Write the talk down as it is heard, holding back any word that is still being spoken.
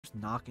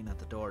Someone's knocking at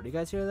the door. Do you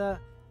guys hear that?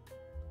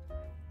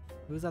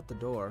 Who's at the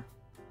door?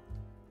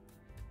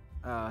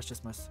 Oh, it's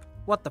just my...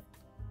 What the...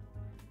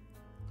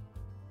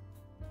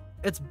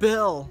 It's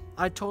Bill!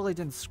 I totally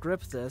didn't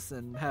script this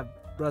and have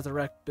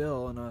resurrect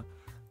Bill in a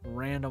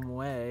random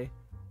way.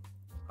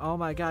 Oh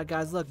my god,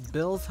 guys, look,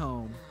 Bill's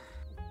home.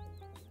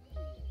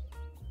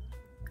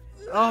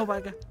 Oh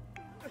my god.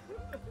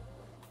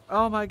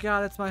 Oh my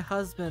god, it's my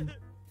husband.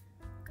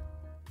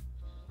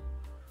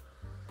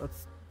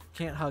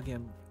 Can't hug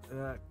him.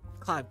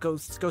 Clive, go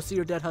see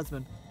your dead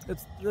husband.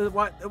 It's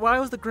why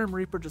was the Grim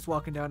Reaper just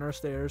walking down our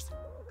stairs?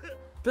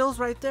 Bill's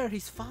right there.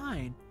 He's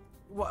fine.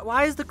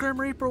 Why is the Grim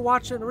Reaper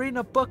reading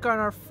a book on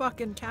our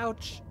fucking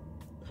couch?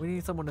 We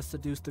need someone to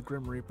seduce the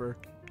Grim Reaper.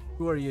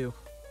 Who are you?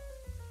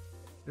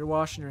 You're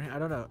washing your hands. I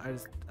don't know.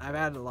 I've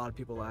added a lot of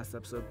people last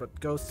episode, but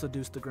go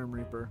seduce the Grim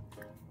Reaper.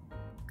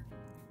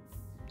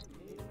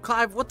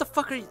 Clive, what the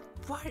fuck are you?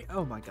 Why?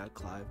 Oh my god,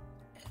 Clive.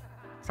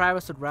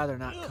 Travis would rather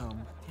not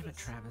come. Damn it,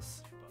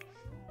 Travis.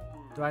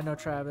 Do I know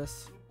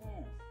Travis?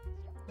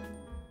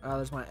 Oh,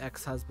 there's my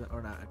ex-husband,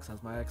 or not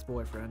ex-husband, my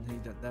ex-boyfriend.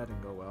 That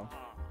didn't go well.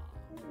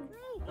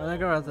 I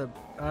think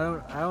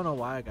I don't know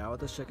why I got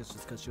with this chick. It's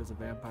just because she was a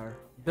vampire.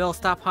 Bill,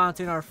 stop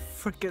haunting our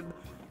freaking.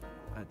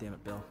 God damn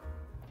it, Bill.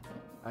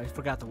 I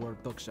forgot the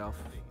word bookshelf.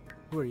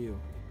 Who are you?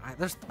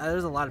 There's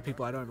a lot of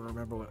people I don't even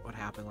remember what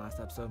happened last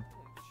episode.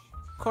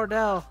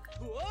 Cordell.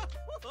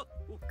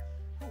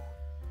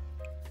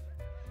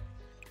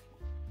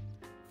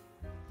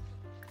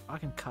 I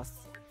can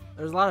cuss.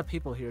 There's a lot of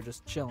people here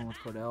just chilling with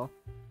Cordell.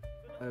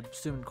 I'm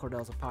assuming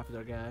Cordell's a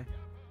popular guy.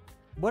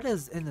 What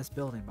is in this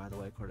building, by the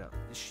way, Cordell?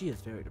 She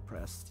is very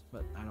depressed,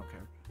 but I don't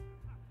care.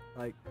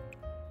 Like,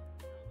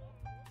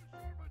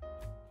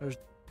 there's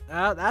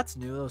that's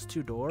new. Those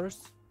two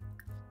doors.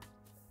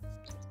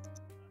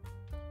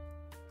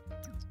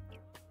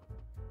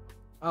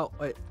 Oh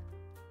wait,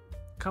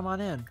 come on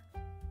in.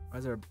 Why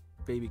is there a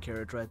baby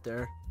carriage right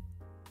there?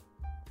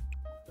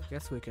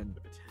 Guess we can.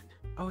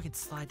 Oh, we can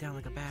slide down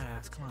like a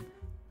badass. Come on.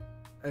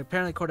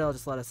 Apparently Cordell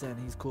just let us in.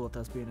 He's cool with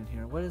us being in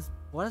here. What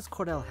does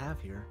Cordell have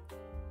here?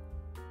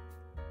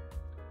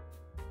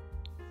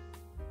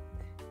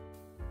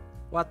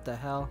 What the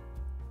hell?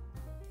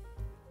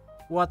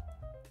 What?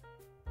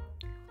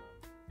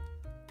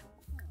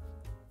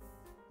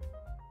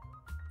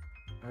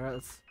 Alright,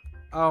 let's...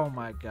 Oh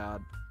my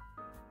god.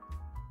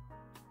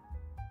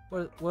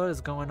 What is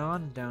going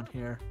on down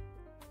here?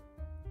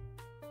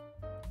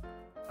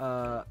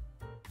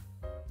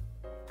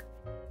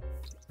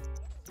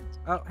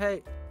 Oh,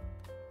 hey.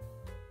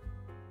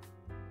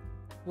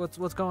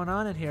 What's going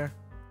on in here?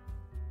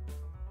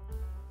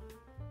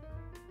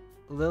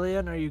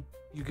 Lillian, are you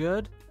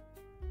good?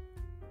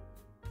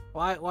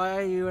 Why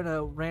are you in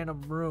a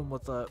random room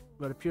with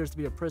what appears to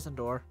be a prison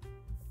door?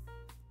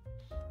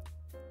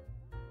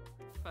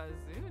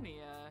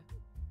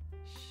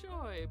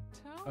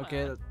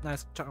 Okay,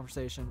 nice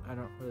conversation. I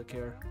don't really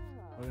care.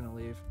 We're gonna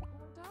leave.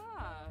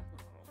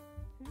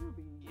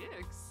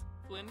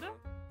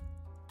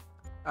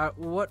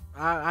 What?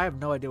 I have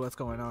no idea what's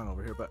going on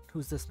over here, but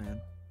who's this man?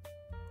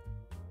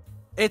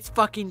 It's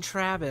fucking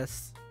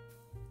Travis.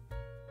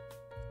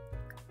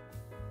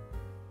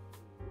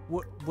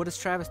 What is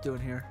Travis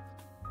doing here?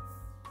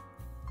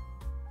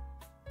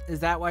 Is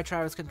that why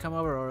Travis couldn't come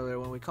over earlier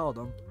when we called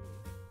him?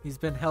 He's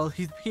being held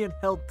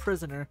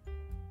prisoner.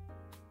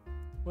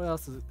 What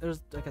else is it?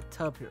 There's like a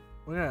tub here.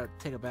 We're gonna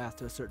take a bath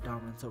to assert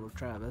dominance over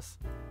Travis.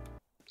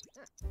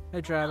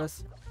 Hey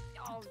Travis.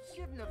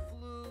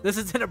 This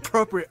is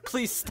inappropriate.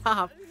 Please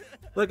stop.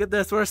 Look at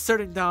this. We're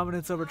asserting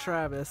dominance over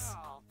Travis.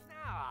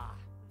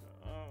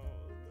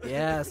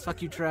 Yes,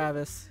 fuck you,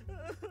 Travis.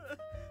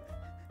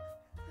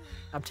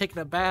 I'm taking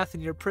a bath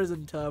in your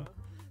prison tub.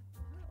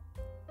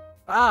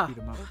 Ah! Beat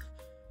him up.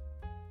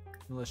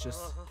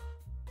 Malicious.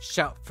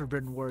 Shout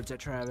forbidden words at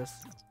Travis.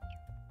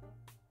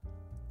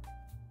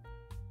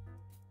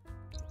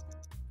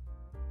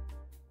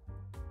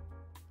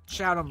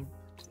 Shout him.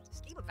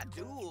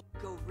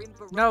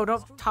 No,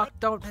 don't talk,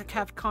 don't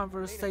have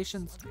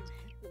conversations.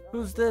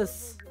 Who's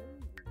this?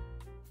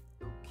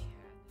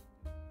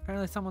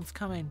 Apparently someone's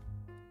coming.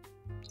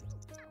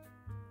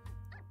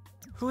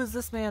 Who is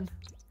this man?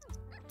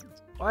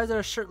 Why is there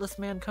a shirtless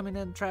man coming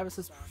in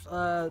Travis's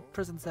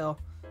prison cell?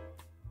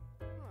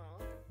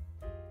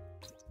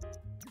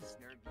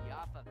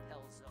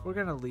 We're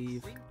gonna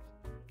leave.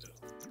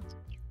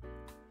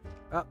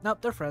 Oh,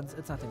 nope, they're friends.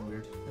 It's nothing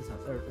weird. It's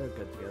not, they're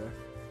good together.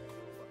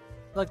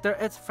 Look,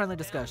 it's a friendly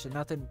discussion.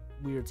 Nothing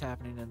weird's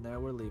happening in there.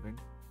 We're leaving.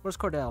 Where's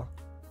Cordell?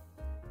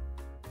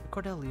 Did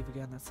Cordell leave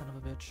again, that son of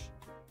a bitch?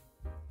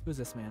 Who's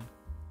this man?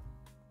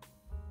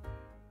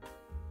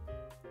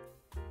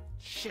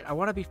 Shit, I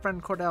want to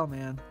befriend Cordell,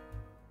 man.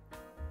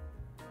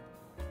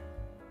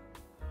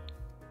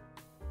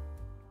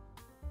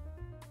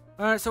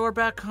 Alright, so we're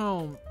back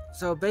home.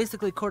 So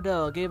basically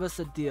Cordell gave us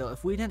a deal.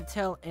 If we didn't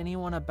tell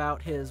anyone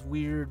about his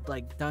weird,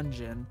 like,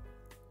 dungeon,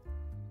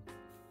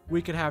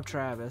 we could have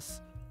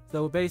Travis.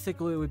 So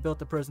basically we built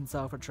the prison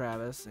cell for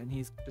Travis, and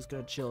he's just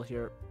gonna chill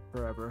here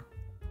forever.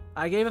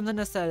 I gave him the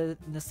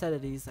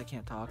necessities. I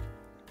can't talk.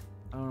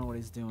 I don't know what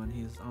he's doing.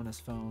 He's on his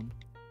phone.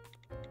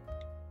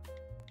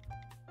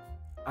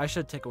 I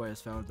should take away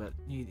his phone, but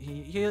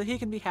he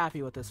can be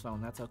happy with his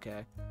phone. That's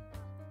okay.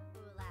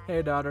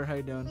 Hey daughter, how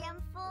you doing?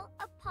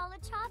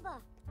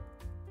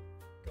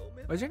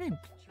 What's your name?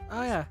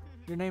 Oh yeah,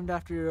 you're named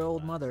after your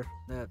old mother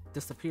that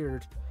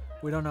disappeared.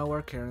 We don't know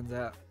where Karen's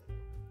at.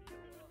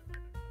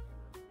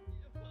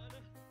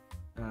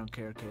 I don't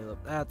care, Caleb.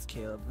 That's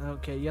Caleb.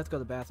 Okay, you have to go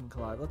to the bathroom,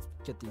 Clive. Let's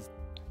get these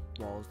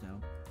walls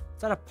down.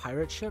 Is that a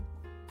pirate ship?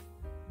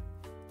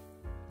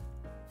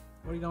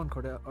 Where are you going,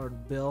 Cordell? Or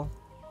Bill?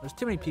 There's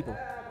too many people.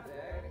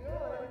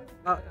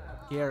 Oh,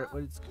 here.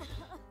 What is...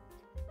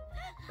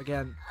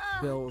 Again,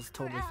 Bill's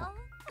totally fine.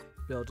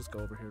 Bill, just go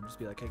over here and just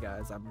be like, hey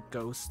guys, I'm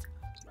Ghost.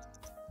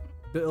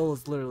 Bill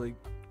is literally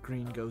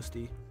green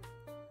ghosty.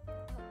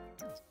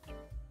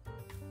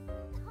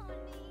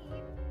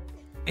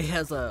 He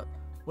has a...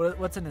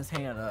 What's in his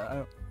hand?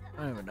 I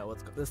don't even know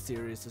what's... This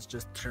series is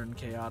just turned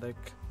chaotic.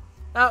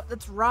 Oh,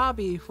 it's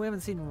Robbie. We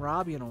haven't seen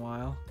Robbie in a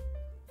while.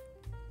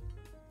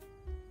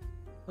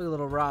 Look at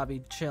little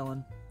Robbie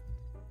chilling.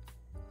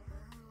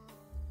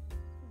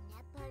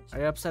 Are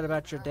you upset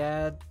about your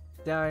dad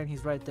dying?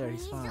 He's right there.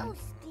 He's fine.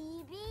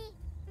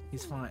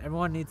 He's fine.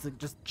 Everyone needs to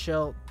just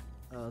chill.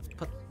 Can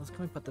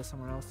we put this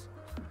somewhere else?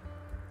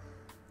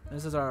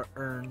 This is our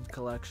urn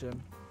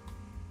collection.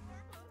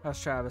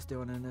 How's Travis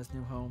doing in his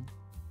new home?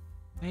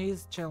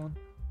 He's chilling.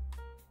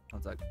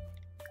 One sec.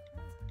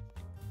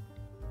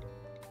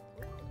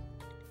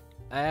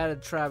 I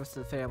added Travis to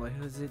the family.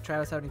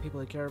 Travis have any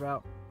people he care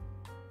about?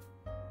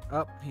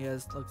 Oh, he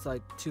has, looks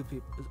like 2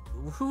 people.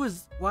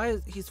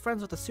 He's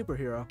friends with a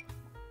superhero.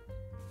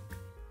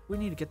 We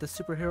need to get this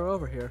superhero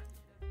over here.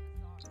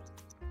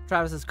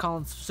 Travis is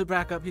calling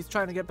back up. He's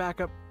trying to get back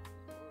up.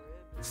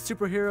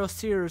 Superhero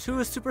Sears. Who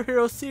is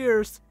Superhero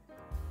Sears?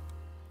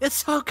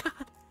 Oh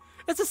god!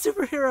 It's a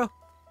superhero!